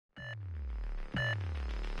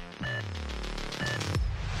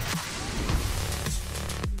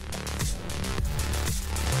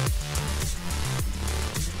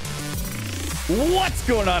What's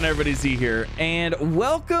going on, everybody? Z here, and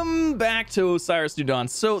welcome back to Osiris New Dawn.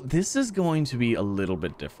 So this is going to be a little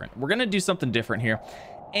bit different. We're gonna do something different here,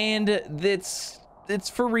 and it's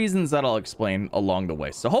for reasons that I'll explain along the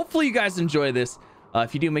way. So hopefully you guys enjoy this.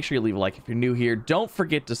 If you do, make sure you leave a like. If you're new here, don't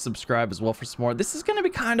forget to subscribe as well for some more. This is gonna be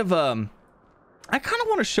kind of I kind of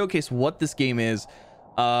want to showcase what this game is,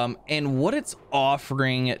 and what it's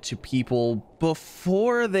offering to people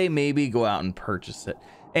before they maybe go out and purchase it.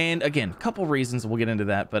 And again, a couple reasons, we'll get into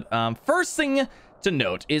that. But first thing to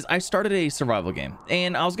note is I started a survival game,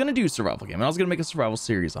 and I was going to do a survival game, and I was going to make a survival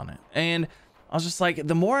series on it. And I was just like,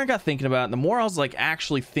 the more I got thinking about it, the more I was like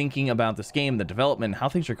actually thinking about this game, the development, how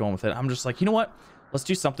things are going with it. I'm just like, you know what? Let's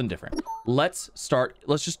do something different. Let's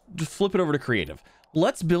just flip it over to creative.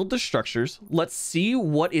 Let's build the structures. Let's see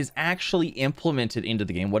what is actually implemented into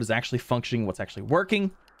the game, what is actually functioning, what's actually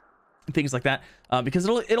working, and things like that, because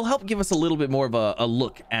it'll help give us a little bit more of a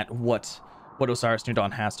look at what Osiris New Dawn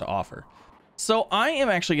has to offer. So I am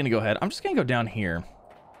actually going to go ahead. I'm just going to go down here.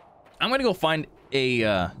 I'm going to go find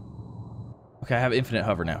a okay, I have infinite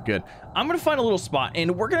hover now. Good. I'm going to find a little spot,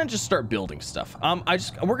 and we're going to just start building stuff.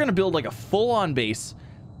 We're going to build like a full-on base,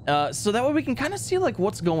 so that way we can kind of see like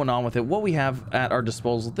what's going on with it, what we have at our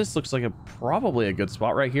disposal. This looks like probably a good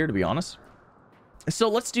spot right here, to be honest. So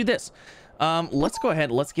let's do this. Let's go ahead.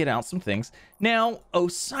 Let's get out some things. Now,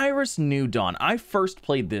 Osiris New Dawn. I first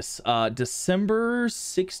played this December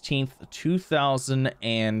 16th,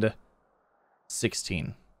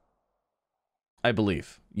 2016. I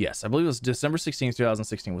believe. Yes, I believe it was December 16th,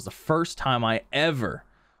 2016 was the first time I ever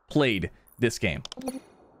played this game.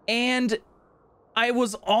 And I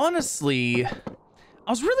was really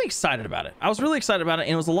excited about it. And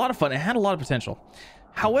it was a lot of fun. It had a lot of potential.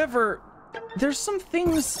 However, there's some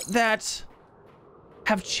things that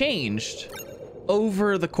have changed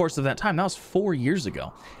over the course of that time. That was 4 years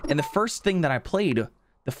ago, and the first thing that I played,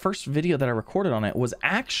 the first video that I recorded on it, was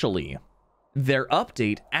actually their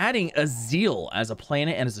update adding Azil as a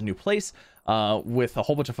planet and as a new place, with a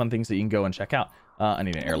whole bunch of fun things that you can go and check out. I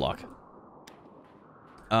need an airlock.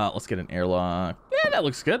 Let's get an airlock. Yeah, that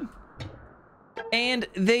looks good. And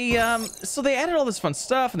they so they added all this fun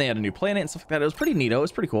stuff, and they had a new planet and stuff like that. It was pretty neato. It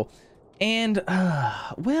was pretty cool. And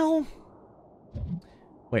well,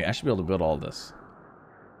 wait, I should be able to build all of this,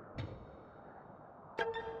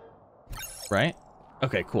 right?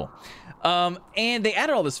 Okay, cool. And they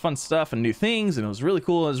added all this fun stuff and new things, and it was really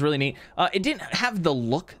cool. It was really neat. It didn't have the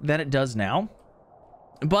look that it does now,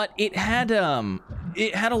 but it had a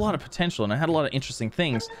lot of potential, and it had a lot of interesting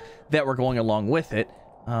things that were going along with it.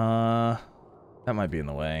 That might be in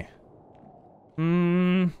the way.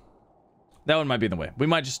 That one might be in the way. We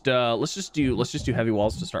might just let's just do heavy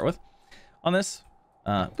walls to start with on this.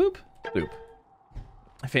 Boop, boop.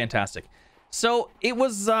 Fantastic. So it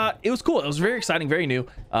was cool. It was very exciting, very new.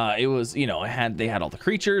 It was, you know, they had all the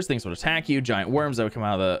creatures, things would attack you, giant worms that would come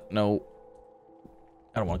out of the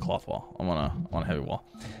I don't want a cloth wall. I want a heavy wall.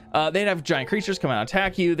 They'd have giant creatures come out and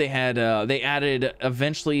attack you. They had they added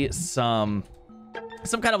eventually some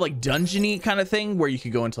kind of like dungeon-y kind of thing where you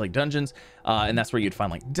could go into like dungeons, and that's where you'd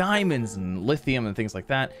find like diamonds and lithium and things like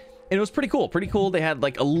that. And it was pretty cool. They had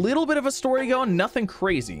like a little bit of a story going, nothing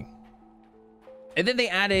crazy. And then they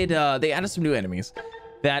added some new enemies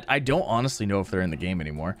that I don't honestly know if they're in the game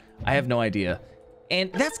anymore. I have no idea. And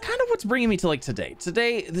that's kind of what's bringing me to like today.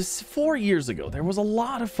 This 4 years ago, there was a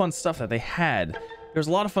lot of fun stuff that they had. There's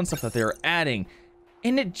a lot of fun stuff that they were adding.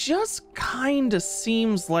 And it just kind of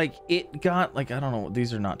seems like it got like, I don't know,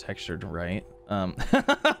 these are not textured, right?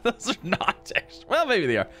 Those are not textured. Well, maybe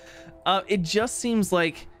they are. It just seems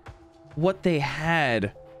like what they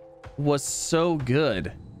had was so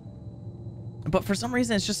good, but for some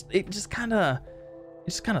reason it just kind of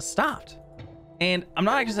stopped. And I'm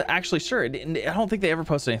not actually sure. I don't think they ever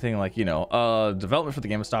posted anything like, you know, development for the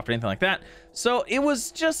game was stopped or anything like that. So it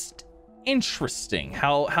was just interesting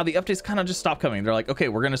how the updates kind of just stopped coming. They're like, okay,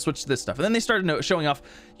 we're gonna switch to this stuff, and then they started showing off,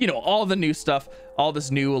 you know, all the new stuff, all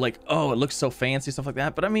this new, like, oh, it looks so fancy, stuff like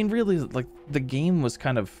that. But I mean, really, like, the game was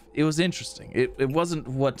kind of, it was interesting. It wasn't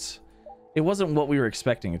what we were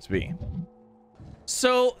expecting it to be.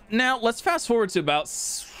 So now let's fast forward to about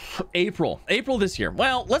April this year.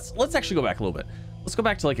 Well, let's actually go back a little bit. Let's go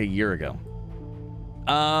back to like a year ago.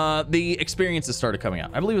 The experiences started coming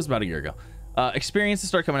out. I believe it was about a year ago. Experiences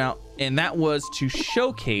started coming out, and that was to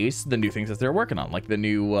showcase the new things that they're working on, like the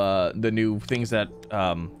new things that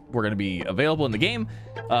were going to be available in the game,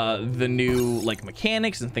 the new like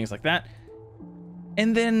mechanics and things like that.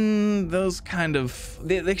 And then those kind of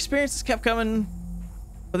the experiences kept coming,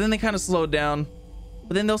 but then they kind of slowed down.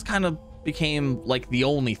 But then those kind of became like the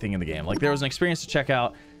only thing in the game. Like there was an experience to check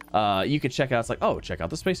out, you could check out. It's like, oh, check out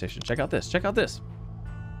the space station. Check out this. Check out this.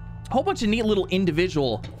 A whole bunch of neat little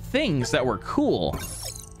individual things that were cool.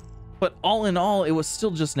 But all in all, it was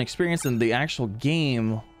still just an experience, and the actual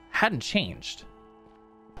game hadn't changed.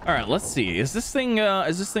 All right, let's see. Is this thing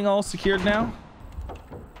all secured now?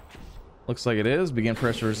 Looks like it is. Begin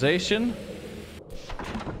pressurization.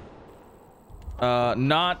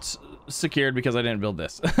 Not secured because I didn't build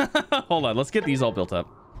this. Hold on, let's get these all built up.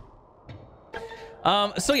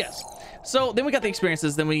 So yes. So then we got the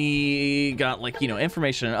experiences, then we got, like, you know,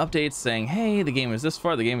 information and updates saying, hey, the game is this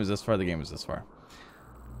far, the game is this far, the game is this far.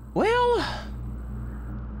 Well,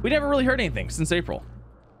 we never really heard anything since April.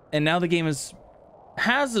 And now the game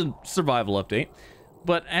has a survival update.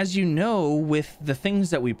 But as you know, with the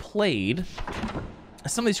things that we played,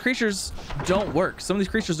 some of these creatures don't work. Some of these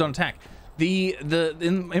creatures don't attack.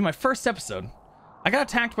 In my first episode, I got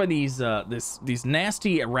attacked by these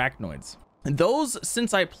nasty arachnoids. And those,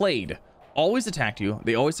 since I played, always attacked you.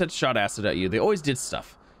 They always had shot acid at you. They always did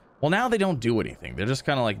stuff. Well, now they don't do anything. They're just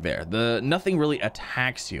kind of like there. Nothing really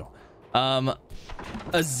attacks you.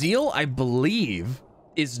 Azil, I believe,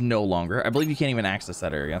 is no longer. I believe you can't even access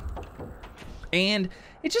that area. And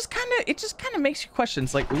it just kind of makes you question.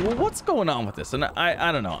 It's like, well, what's going on with this? And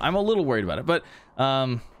I don't know. I'm a little worried about it, but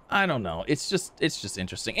I don't know. It's just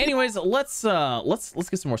interesting. Anyways, let's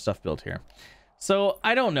get some more stuff built here. So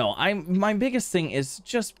I don't know. My biggest thing is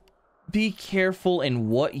just be careful in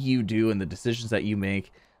what you do and the decisions that you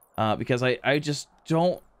make, because I just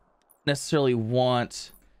don't necessarily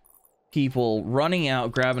want people running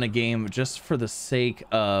out, grabbing a game just for the sake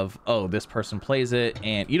of, oh, this person plays it,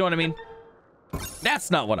 and you know what I mean?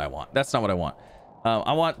 That's not what I want. That's not what I want.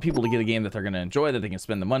 I want people to get a game that they're going to enjoy, that they can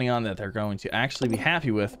spend the money on, that they're going to actually be happy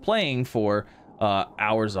with playing for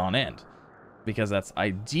hours on end, because that's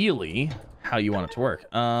ideally how you want it to work.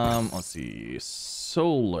 Let's see.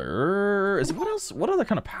 Solar. What else? What other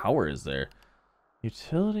kind of power is there?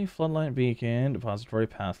 Utility, floodlight, beacon, depository,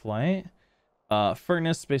 pathlight,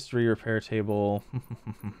 furnace, space 3, repair table.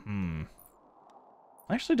 I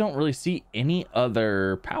actually don't really see any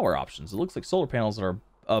other power options. It looks like solar panels are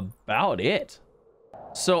about it.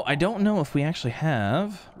 So I don't know if we actually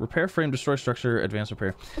have repair frame, destroy structure, advanced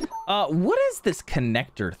repair. What is this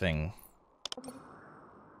connector thing?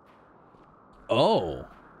 Oh.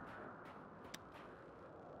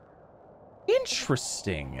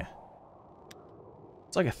 Interesting.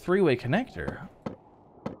 It's like a 3-way connector.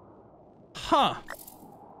 Huh.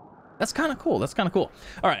 That's kind of cool. That's kind of cool.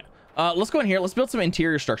 All right. Let's go in here. Let's build some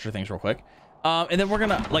interior structure things real quick. And then we're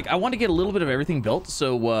gonna, like, I want to get a little bit of everything built,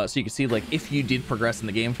 so so you can see, like, if you did progress in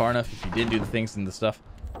the game far enough, if you did do the things and the stuff,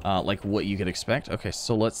 like what you could expect. Okay,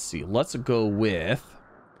 so let's see. Let's go with,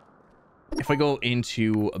 if I go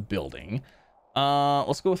into a building,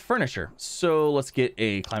 let's go with furniture. So let's get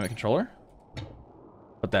a climate controller.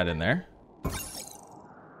 Put that in there.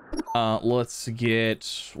 Let's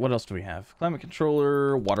get, what else do we have? Climate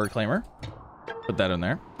controller, water reclaimer. Put that in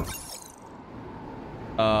there.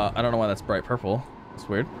 I don't know why that's bright purple. It's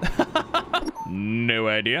weird. No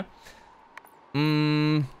idea.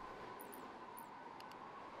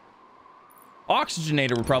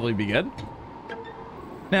 Oxygenator would probably be good.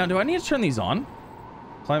 Now, do I need to turn these on?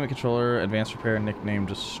 Climate controller, advanced repair, nickname,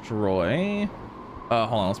 destroy.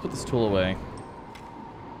 Hold on, let's put this tool away.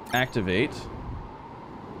 Activate.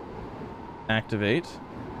 Activate.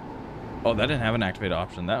 Oh, that didn't have an activate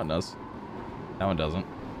option. That one does. That one doesn't.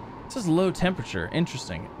 It says low temperature.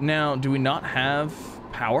 Interesting. Now, do we not have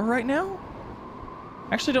power right now?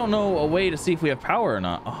 I actually don't know a way to see if we have power or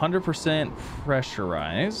not. 100%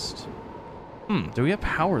 pressurized. Do we have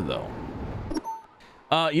power though?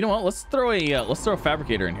 You know what? Let's throw a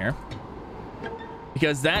fabricator in here,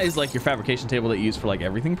 because that is like your fabrication table that you use for like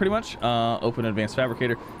everything pretty much. Open advanced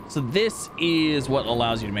fabricator. So this is what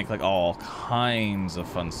allows you to make like all kinds of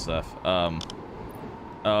fun stuff. No,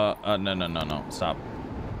 stop.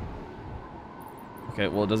 Okay,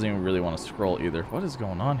 well, it doesn't even really want to scroll either. What is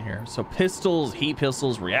going on here? So pistols, heat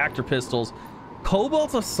pistols, reactor pistols,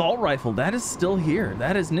 cobalt assault rifle. That is still here.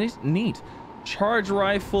 That is neat. Charge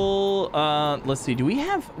rifle. Let's see. Do we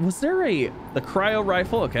have? Was there the cryo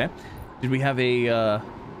rifle? Okay. Did we have a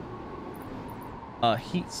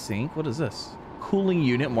heat sink? What is this? Cooling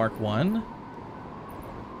unit Mark 1.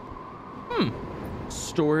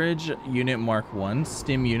 Storage unit Mark 1.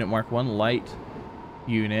 Stim unit Mark 1. Light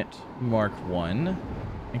unit Mark 1.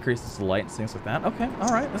 Increases the light and things like that. Okay, all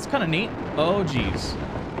right, that's kind of neat. Oh geez,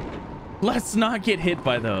 let's not get hit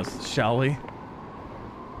by those, shall we?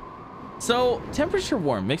 So temperature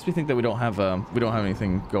warm makes me think that we don't have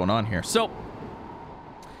anything going on here. So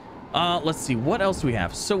Let's see, what else do we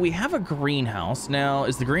have? So we have a greenhouse. Now,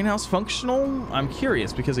 is the greenhouse functional? I'm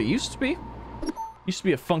curious because it used to be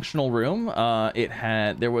a functional room.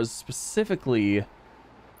 There was specifically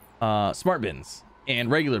smart bins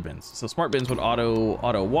and regular bins. So smart bins would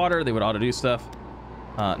auto water, they would auto do stuff.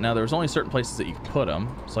 Now there was only certain places that you could put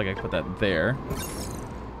them. So like I could put that there.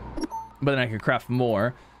 But then I could craft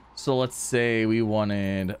more. So let's say we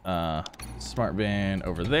wanted smart bin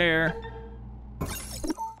over there.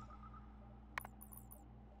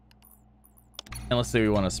 And let's say we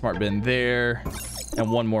want a smart bin there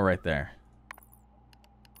and one more right there.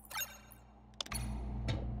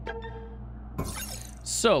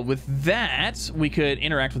 So with that, we could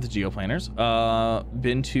interact with the geoplanners.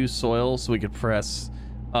 Bin to soil, so we could press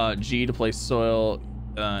G to place soil.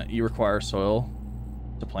 You require soil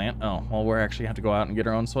to plant. Oh, well, we're actually have to go out and get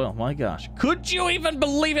our own soil. My gosh, could you even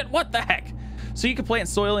believe it? What the heck? So you could plant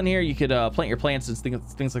soil in here. You could plant your plants and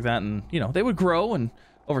things like that, and you know they would grow, and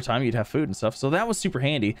over time you'd have food and stuff. So that was super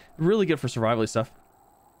handy, really good for survival stuff.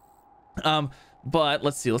 But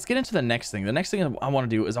let's see, let's get into the next thing. The next thing I want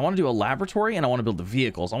to do is I want to do a laboratory, and I want to build the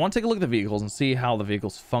vehicles. I want to take a look at the vehicles and see how the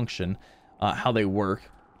vehicles function, how they work.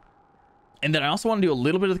 And then I also want to do a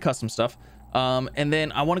little bit of the custom stuff. And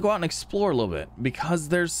then I want to go out and explore a little bit, because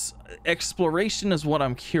exploration is what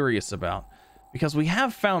I'm curious about, because we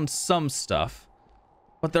have found some stuff,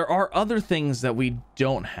 but there are other things that we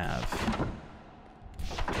don't have.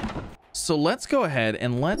 So let's go ahead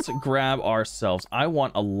and let's grab ourselves. I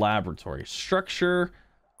want a laboratory structure,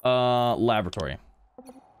 laboratory.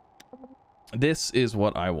 This is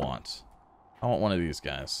what I want. I want one of these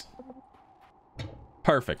guys.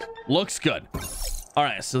 Perfect. Looks good. All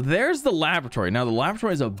right, so there's the laboratory. Now the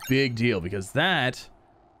laboratory is a big deal, because that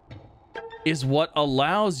is what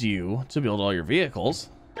allows you to build all your vehicles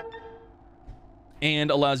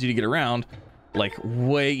and allows you to get around like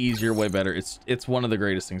way easier, way better. It's one of the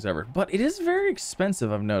greatest things ever, but it is very expensive,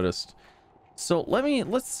 I've noticed. So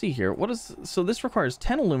let's see here. So this requires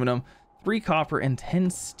 10 aluminum, 3 copper, and 10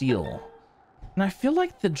 steel. And I feel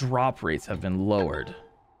like the drop rates have been lowered,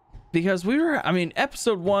 because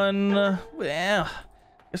episode 1, I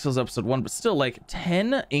guess it was episode 1, but still, like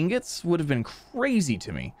 10 ingots would have been crazy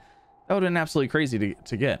to me. That would have been absolutely crazy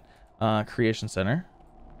to get. Creation center.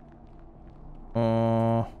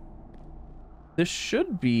 This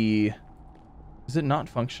should be, is it not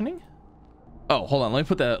functioning? Oh, hold on, let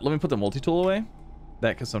me put the multi-tool away.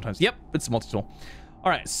 Because sometimes, yep, it's a multi-tool. All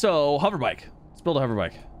right, so hover bike. Let's build a hover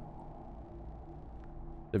bike. Did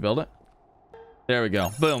they build it? There we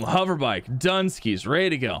go. Boom, hover bike. Done skis,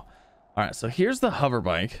 ready to go. All right, so here's the hover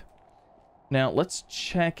bike. Now let's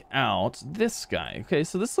check out this guy. Okay,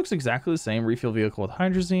 so this looks exactly the same. Refuel vehicle with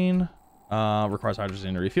hydrazine. Requires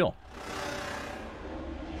hydrazine to refuel.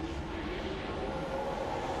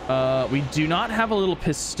 We do not have a little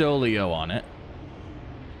pistolio on it.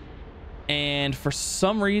 And for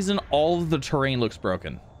some reason, all of the terrain looks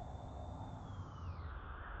broken.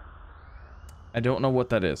 I don't know what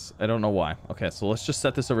that is. I don't know why. Okay, so let's just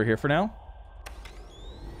set this over here for now.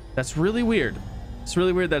 That's really weird. It's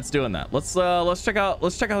really weird that's doing that. Let's check out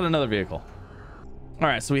another vehicle. All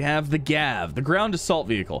right, so we have the GAV, the ground assault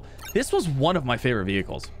vehicle. This was one of my favorite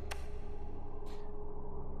vehicles.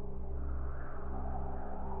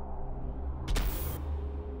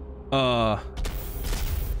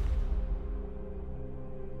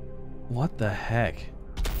 What the heck?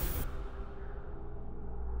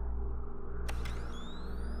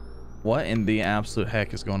 What in the absolute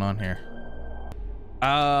heck is going on here?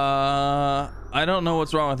 I don't know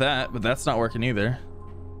what's wrong with that, but that's not working either.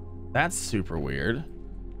 That's super weird.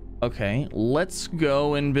 Okay, let's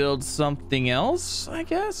go and build something else, I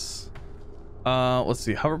guess. Let's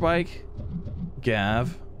see, hover bike,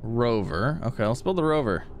 GAV, rover. Okay, let's build the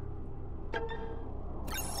rover.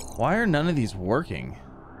 Why are none of these working?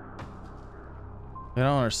 I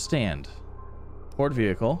don't understand. Ford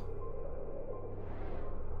vehicle.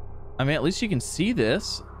 I mean, at least you can see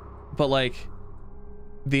this, but like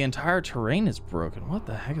the entire terrain is broken. What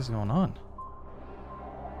the heck is going on?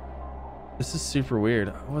 This is super weird.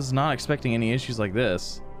 I was not expecting any issues like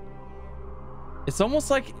this. It's almost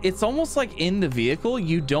like in the vehicle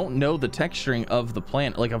you don't know the texturing of the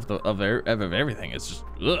plant, like of everything. It's just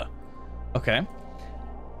ugh. Okay.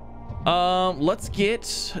 Let's get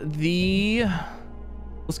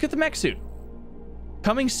the mech suit.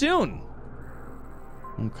 Coming soon.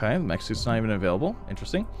 Okay, the mech suit's not even available.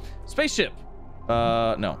 Interesting. Spaceship.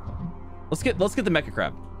 No. Let's get the mecha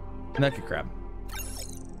crab. Mecha crab.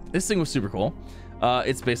 This thing was super cool.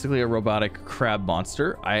 It's basically a robotic crab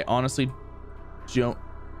monster. I honestly don't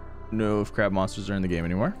know if crab monsters are in the game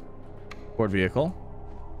anymore. Ford vehicle.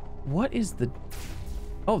 What is the...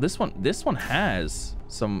 Oh, this one has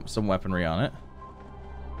some weaponry on it.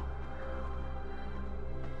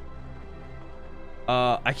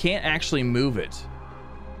 I can't actually move it.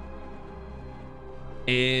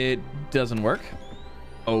 It doesn't work.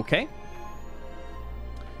 Okay.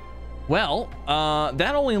 Well,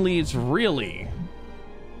 that only leaves really...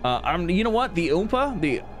 you know what? The Oompa,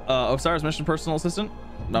 the Osiris mission personal assistant,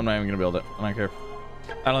 I'm not even gonna build it. I don't care.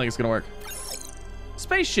 I don't think it's gonna work.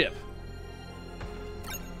 Spaceship.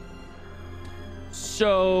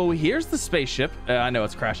 So here's the spaceship. I know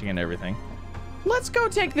it's crashing and everything. Let's go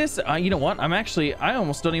take this. You know what? I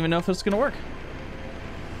almost don't even know if it's gonna work.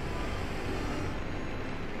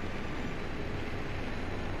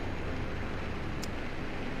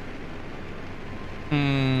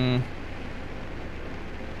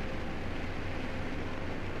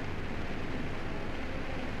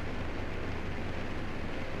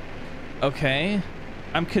 Okay,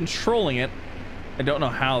 I'm controlling it. I don't know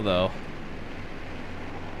how though.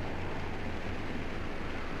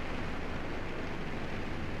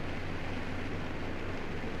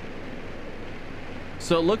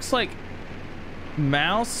 So it looks like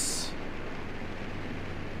mouse.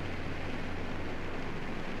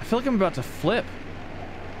 I feel like I'm about to flip.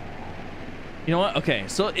 You know what? Okay,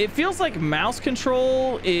 so it feels like mouse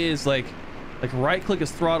control is like right click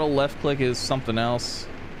is throttle, left click is something else.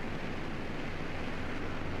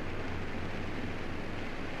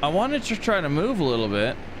 I wanted to try to move a little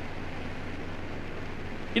bit.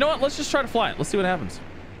 You know what? Let's just try to fly it. Let's see what happens.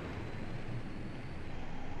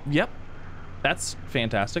 Yep. That's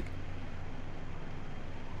fantastic.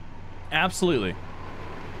 Absolutely.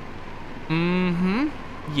 Mm-hmm.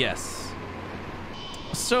 Yes.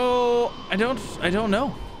 So I don't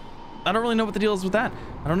know. I don't really know what the deal is with that.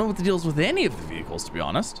 I don't know what the deal is with any of the vehicles, to be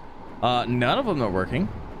honest. None of them are working.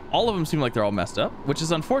 All of them seem like they're all messed up, which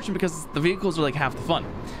is unfortunate because the vehicles are like half the fun.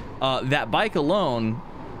 That bike alone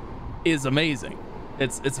is amazing.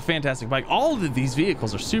 It's a fantastic bike. All of these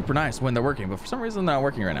vehicles are super nice when they're working, but for some reason they're not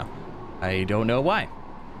working right now. I don't know why.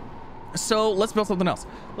 So let's build something else.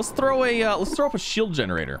 Let's throw up a shield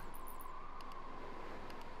generator.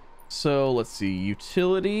 So let's see,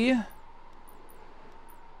 utility.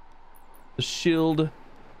 The shield,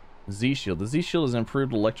 Z shield. The Z shield is an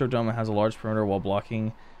improved electrodome and has a large perimeter while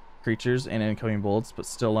blocking creatures and incoming bullets, but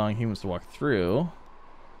still allowing humans to walk through.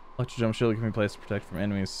 Electrodome shield can be placed to protect from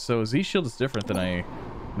enemies. So Z shield is different than an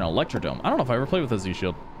electrodome. I don't know if I ever played with a Z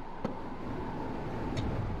shield.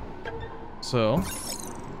 So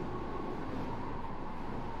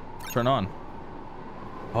turn on.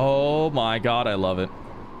 Oh my god, I love it.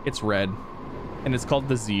 It's red and it's called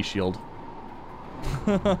the Z shield.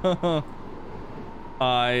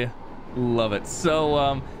 I love it.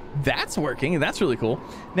 So that's working and that's really cool.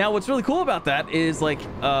 Now what's really cool about that is like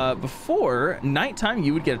before nighttime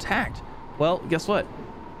you would get attacked. Well, guess what?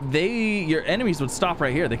 Your enemies would stop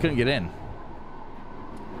right here. They couldn't get in.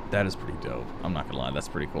 That is pretty dope. I'm not gonna lie, that's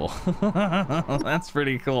pretty cool. That's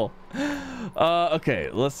pretty cool. Okay,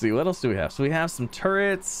 let's see, what else do we have? So we have some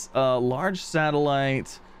turrets, large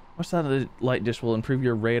satellite. Our satellite dish will improve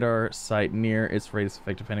your radar sight near its radius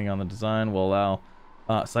effect depending on the design. Will allow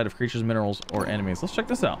sight of creatures, minerals, or enemies. Let's check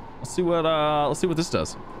this out. Let's see what this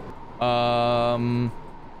does. Don't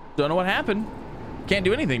know what happened. Can't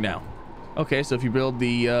do anything now. Okay, so if you build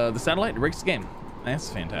the satellite, it breaks the game. That's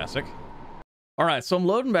fantastic. All right, so I'm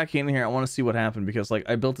loading back in here. I want to see what happened because like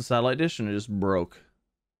I built the satellite dish and it just broke.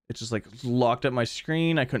 It just like locked up my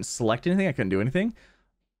screen. I couldn't select anything. I couldn't do anything.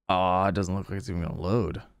 It doesn't look like it's even gonna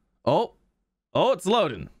load. Oh, it's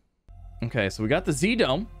loading. Okay, so we got the Z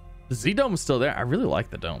dome. The Z dome is still there. I really like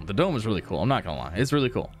the dome. The dome is really cool. I'm not gonna lie, it's really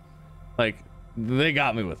cool. Like they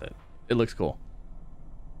got me with it. It looks cool.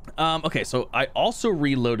 Okay, so I also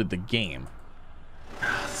reloaded the game.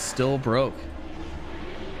 Still broke.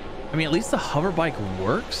 I mean, at least the hover bike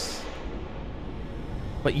works,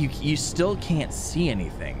 but you still can't see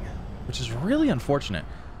anything, which is really unfortunate.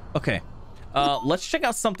 Okay, let's check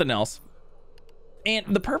out something else. And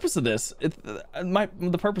the purpose of this,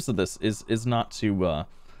 the purpose of this is not to.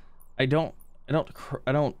 I don't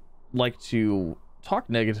like to talk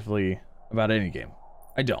negatively about any game.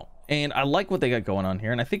 I don't, and I like what they got going on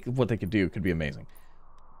here, and I think what they could do could be amazing.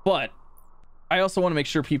 But I also want to make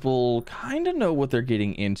sure people kind of know what they're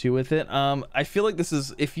getting into with it. I feel like this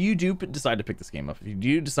is, if you do decide to pick this game up, if you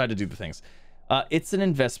do decide to do the things, it's an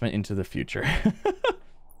investment into the future.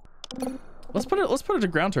 Let's put a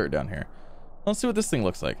ground turret down here. Let's see what this thing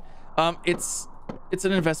looks like. It's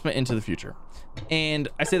an investment into the future, and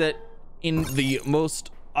I say that in the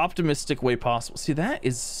most optimistic way possible. See, that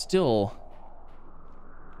is still.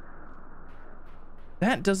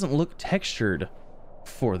 that doesn't look textured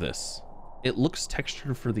for this. It looks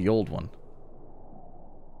textured for the old one.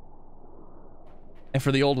 And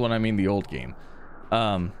for the old one, I mean the old game.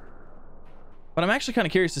 But I'm actually kind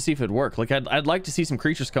of curious to see if it'd work. Like, I'd like to see some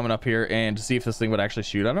creatures coming up here and to see if this thing would actually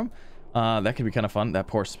shoot at them. That could be kind of fun. That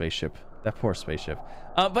poor spaceship. That poor spaceship.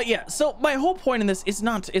 But yeah, so my whole point in this is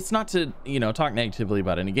not to, you know, talk negatively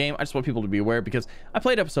about any game. I just want people to be aware, because I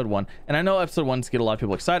played episode 1, and I know episode 1's get a lot of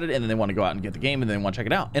people excited, and then they want to go out and get the game, and then they want to check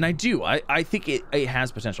it out. And I do. I think it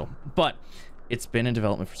has potential, but it's been in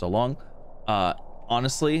development for so long.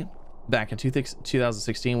 Honestly, back in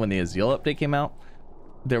 2016, when the Azil update came out,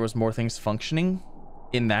 there was more things functioning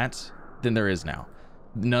in that than there is now.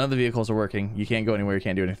 None of the vehicles are working. You can't go anywhere. You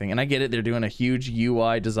can't do anything. And I get it. They're doing a huge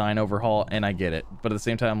UI design overhaul, and I get it. But at the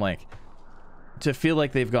same time, like, to feel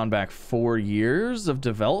like they've gone back 4 years of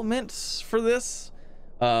development for this,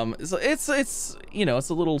 it's you know, it's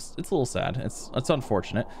a little sad. It's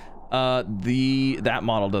unfortunate. That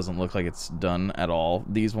model doesn't look like it's done at all.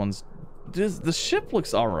 These ones, the ship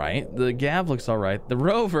looks all right. The Gav looks all right. The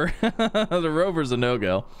rover, the rover's a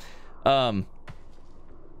no-go.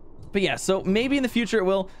 But yeah, so maybe in the future it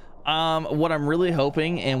will. What I'm really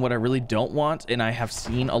hoping, and what I really don't want, and I have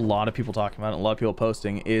seen a lot of people talking about it, a lot of people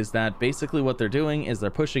posting, is that basically what they're doing is they're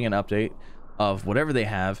pushing an update of whatever they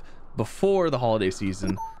have before the holiday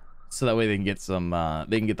season, so that way they can get some,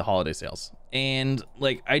 they can get the holiday sales. And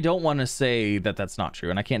like, I don't want to say that that's not true,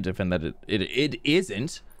 and I can't defend that it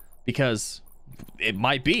isn't, because it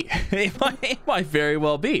might be. it might very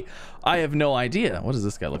well be. I have no idea. What does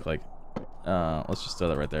this guy look like? Let's just throw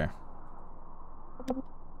that right there.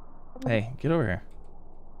 Hey, get over here.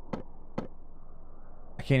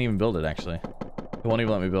 I can't even build it, actually. It won't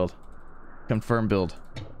even let me build. Confirm build.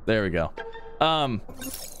 There we go. I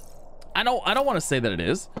don't want to say that it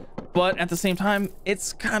is, but at the same time,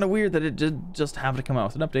 it's kind of weird that it did just have to come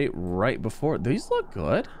out with an update right before. These look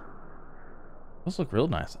good. Those look real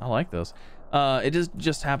nice. I like those. It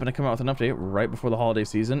just happened to come out with an update right before the holiday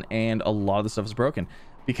season, and a lot of the stuff is broken.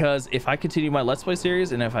 Because if I continue my Let's Play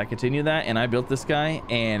series, and if I continue that, and I built this guy,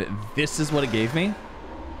 and this is what it gave me,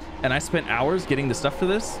 and I spent hours getting the stuff for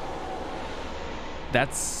this,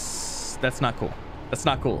 that's not cool. That's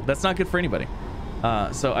not cool. That's not good for anybody.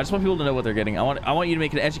 So I just want people to know what they're getting. I want you to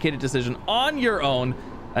make an educated decision on your own,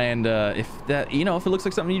 and if that, you know, if it looks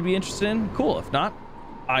like something you'd be interested in, cool. If not,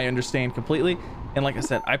 I understand completely. And like I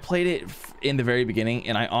said, I played it in the very beginning,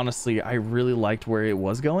 and I really liked where it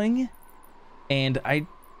was going. And I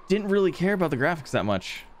didn't really care about the graphics that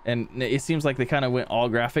much, and it seems like they kind of went all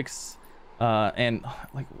graphics, and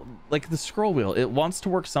like the scroll wheel, it wants to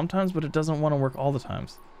work sometimes, but it doesn't want to work all the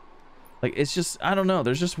times. Like, it's just, I don't know,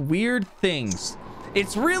 there's just weird things.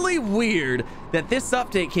 It's really weird that this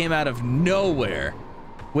update came out of nowhere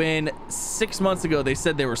when 6 months ago they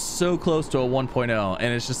said they were so close to a 1.0,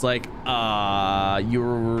 and it's just like,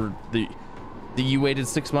 you waited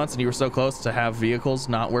 6 months and you were so close to have vehicles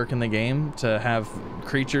not work in the game, to have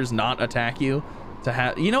creatures not attack you, to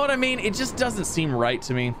have, you know what I mean? It just doesn't seem right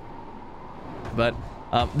to me. But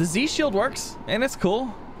the Z shield works, and it's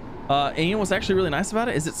cool. And you know what's actually really nice about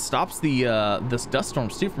it is it stops the this dust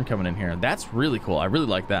storms too from coming in here. That's really cool. I really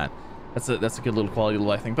like that. That's a good little quality of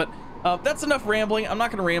life thing. But that's enough rambling. I'm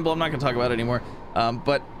not going to ramble. I'm not going to talk about it anymore.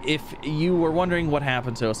 But if you were wondering what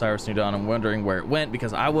happened to Osiris New Dawn, I'm wondering where it went,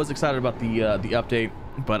 because I was excited about the update,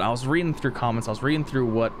 but I was reading through comments. I was reading through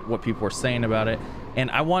what people were saying about it, and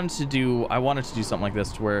I wanted to do something like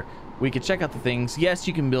this to where we could check out the things. Yes,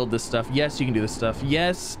 you can build this stuff. Yes, you can do this stuff.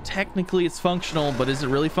 Yes, technically it's functional, but is it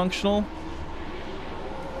really functional?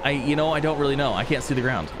 I don't really know. I can't see the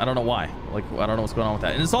ground. I don't know why. Like, I don't know what's going on with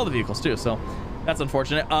that. And it's all the vehicles too, so that's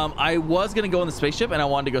unfortunate. I was gonna go in the spaceship, and I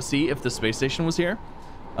wanted to go see if the space station was here.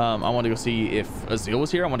 I wanted to go see if Azil was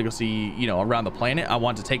here. I wanted to go see, you know, around the planet. I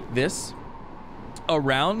wanted to take this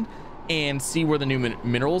around and see where the new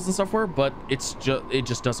minerals and stuff were, but it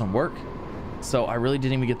just doesn't work. So I really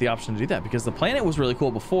didn't even get the option to do that, because the planet was really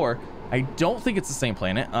cool before. I don't think it's the same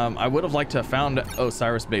planet. I would have liked to have found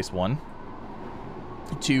Osiris Base 1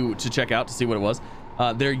 to check out, to see what it was.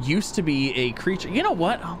 There used to be a creature. You know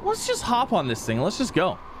what? Let's just hop on this thing. Let's just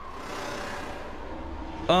go.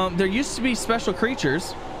 There used to be special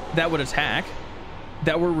creatures that would attack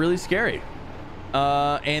that were really scary.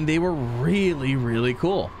 And they were really, really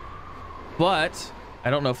cool. But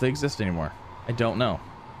I don't know if they exist anymore. I don't know.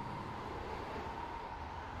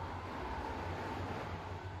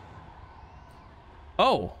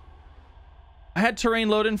 Oh. I had terrain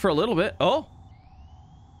load in for a little bit. Oh.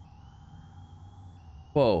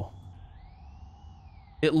 Whoa.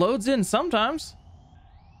 It loads in sometimes.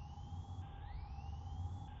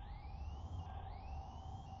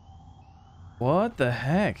 What the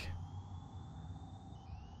heck?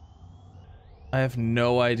 I have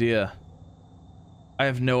no idea. I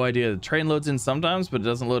have no idea. The train loads in sometimes, but it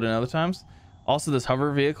doesn't load in other times. Also, this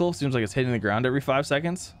hover vehicle seems like it's hitting the ground every 5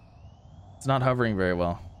 seconds. It's not hovering very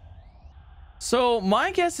well. So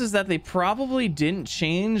my guess is that they probably didn't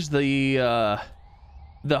change the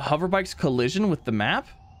hover bike's collision with the map,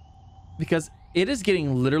 because it is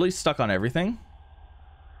getting literally stuck on everything.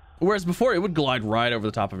 Whereas before it would glide right over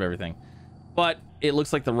the top of everything. But it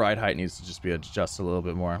looks like the ride height needs to just be adjusted a little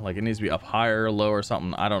bit more. Like it needs to be up higher or lower or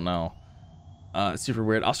something. I don't know. It's super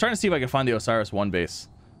weird. I was trying to see if I could find the Osiris 1 base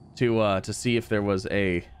to see if there was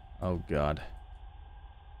a... Oh, God.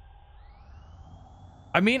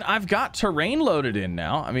 I mean, I've got terrain loaded in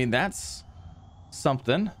now. I mean, that's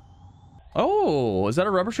something. Oh, is that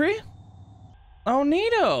a rubber tree? Oh,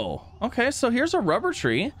 neato. Okay, so here's a rubber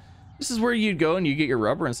tree. This is where you'd go and you get your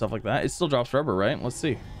rubber and stuff like that. It still drops rubber, right? Let's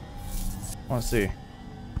see. I want to see.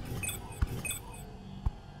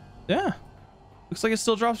 Yeah. Looks like it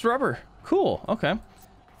still drops rubber. Cool. Okay.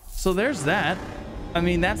 So there's that. I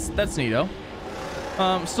mean, that's neato.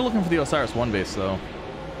 Still looking for the Osiris 1 base, though.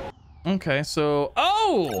 Okay, so...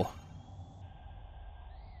 Oh!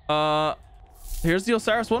 Here's the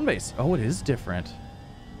Osiris 1 base. Oh, it is different.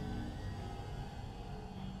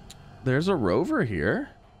 There's a rover here.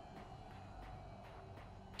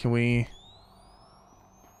 Can we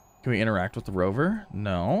interact with the rover?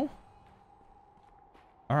 No.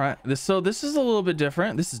 All right. So this is a little bit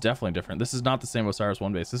different. This is definitely different. This is not the same Osiris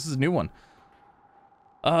 1 base. This is a new one.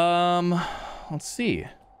 Let's see.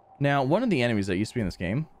 Now, one of the enemies that used to be in this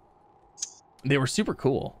game, they were super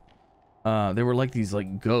cool. They were like these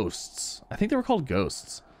like ghosts. I think they were called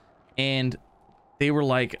ghosts. And they were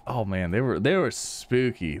like, oh man, they were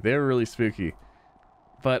spooky. They were really spooky.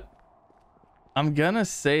 But I'm gonna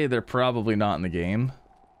say they're probably not in the game,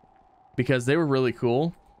 because they were really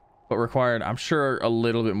cool, but required, I'm sure, a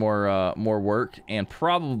little bit more work, and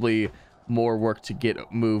probably more work to get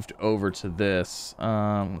moved over to this.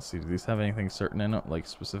 Let's see, do these have anything certain in it, like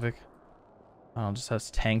specific? Just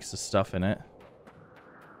has tanks of stuff in it.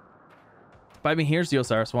 But I mean, here's the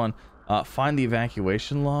Osiris 1. Find the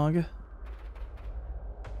evacuation log.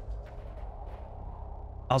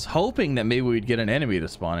 I was hoping that maybe we'd get an enemy to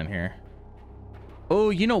spawn in here. Oh,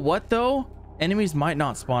 you know what though? Enemies might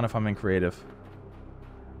not spawn if I'm in creative.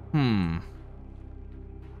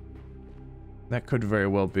 That could very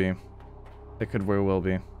well be. That could very well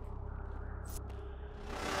be.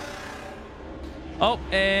 Oh,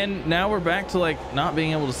 and now we're back to like not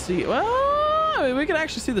being able to see. Well, I mean, we can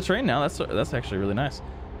actually see the train now. That's actually really nice.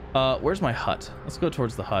 Where's my hut? Let's go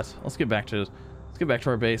towards the hut. Let's get back to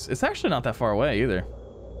our base. It's actually not that far away either.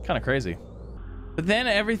 Kind of crazy. But then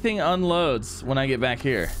everything unloads when I get back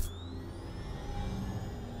here.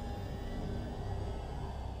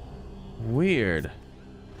 Weird.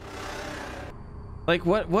 Like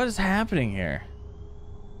what is happening here?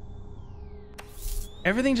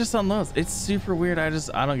 Everything just unloads. It's super weird. I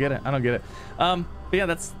don't get it. I don't get it. But yeah,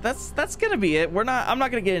 that's gonna be it. I'm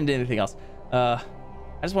not gonna get into anything else. I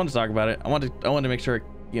just wanted to talk about it. I wanted to make sure,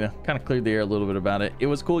 you know, kind of cleared the air a little bit about it. It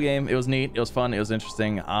was a cool game. It was neat. It was fun. It was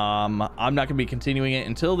interesting. I'm not gonna be continuing it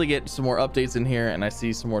until they get some more updates in here and I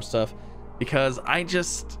see some more stuff, because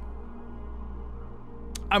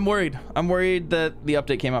I'm worried. I'm worried that the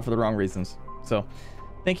update came out for the wrong reasons. So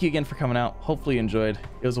thank you again for coming out. Hopefully you enjoyed.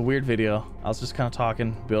 It was a weird video. I was just kind of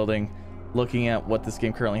talking, building, looking at what this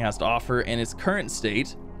game currently has to offer in its current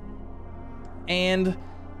state, and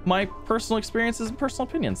my personal experiences and personal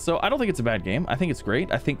opinions. So I don't think it's a bad game. I think it's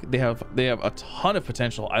great. I think they have a ton of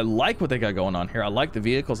potential. I like what they got going on here. I like the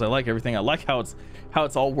vehicles. I like everything. I like how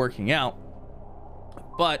it's all working out.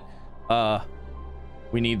 But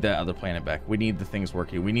we need that other planet back. We need the things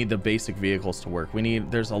working. We need the basic vehicles to work.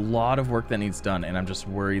 There's a lot of work that needs done, and I'm just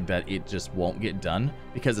worried that it just won't get done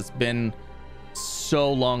because it's been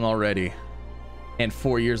so long already. And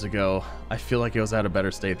 4 years ago, I feel like it was at a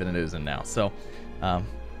better state than it is in now. So,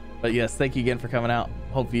 but yes, thank you again for coming out.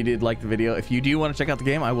 Hope you did like the video. If you do want to check out the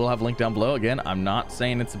game, I will have a link down below. Again, I'm not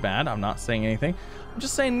saying it's bad. I'm not saying anything. I'm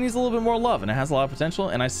just saying it needs a little bit more love, and it has a lot of potential,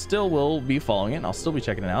 and I still will be following it, and I'll still be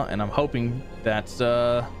checking it out, and I'm hoping that,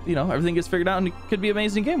 you know, everything gets figured out, and it could be an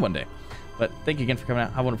amazing game one day. But thank you again for coming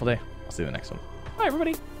out. Have a wonderful day. I'll see you in the next one. Bye,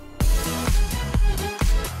 everybody.